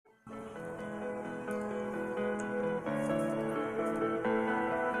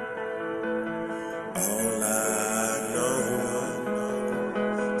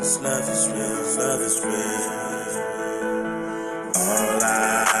love is real. All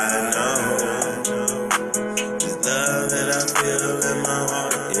I know is love that I feel in my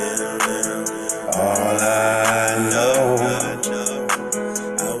heart, yeah, yeah. All I know,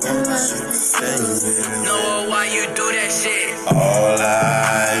 I want you to stay with me. Noah, why you do that shit? All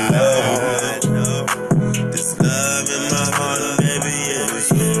I know, this love in my heart, baby, it's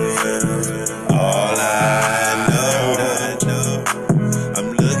for real. All I know, I'm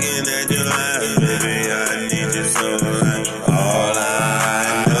looking at your eyes, baby, I need you so right. All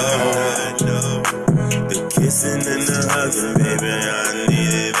I know, the kissing and the hugging, baby, I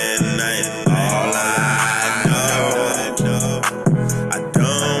need it at night. All I know, I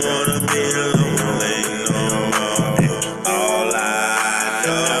don't wanna be lonely no more. All I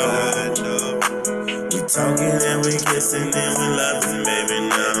know, we talking and we kissing and we loving, baby,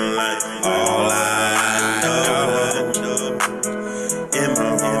 now I'm like, all I know, in my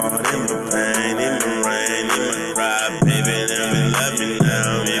heart, in my pain, in my rain, in my pride, baby, let me love you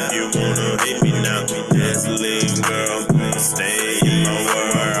now. If you wanna hit me now, just leave, girl, stay in my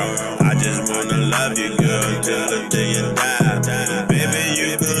world. I just wanna love you, girl, till the day you die. Baby,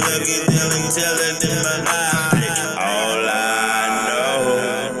 you can look it till until it in my life. All I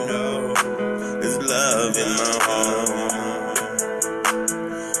know is love in my heart.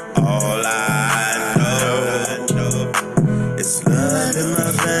 All I know is love in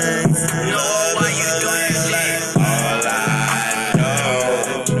my veins. Noah, why you do that shit? All I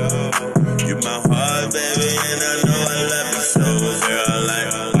know, you my heart, baby, and I know I love you so, girl. Like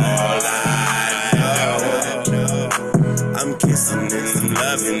all I know, I'm kissing and I'm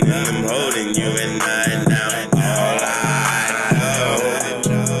loving and I'm holding you at night now. All I know,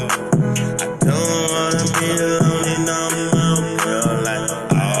 I don't wanna be lonely no more, girl. Like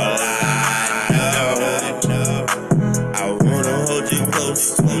all I know, I wanna hold you close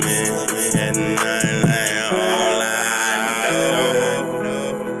to me at night. Like all I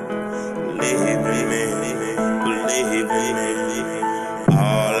know, believe in me, believe in me.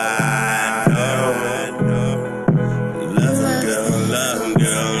 All I know, love girl, love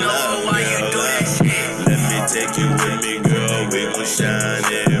girl, Noah, why you do that shit? let me take you with me, girl. We gon' shine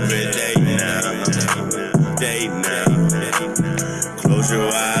every day now, day now. Close your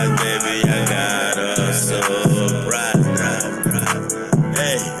eyes, baby, I got a surprise now.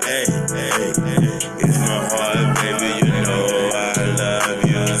 Hey, hey, hey, it's my heart, baby, you know I love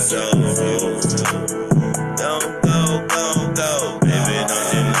you so. Don't go, baby, don't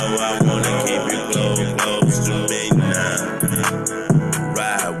you know I wanna keep you close to me now.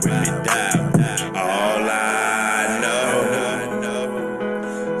 Ride with me down. All I know,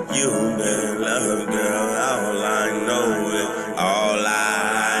 you been love, girl. All I know is all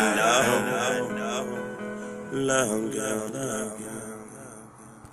I know. Love, girl, love, girl.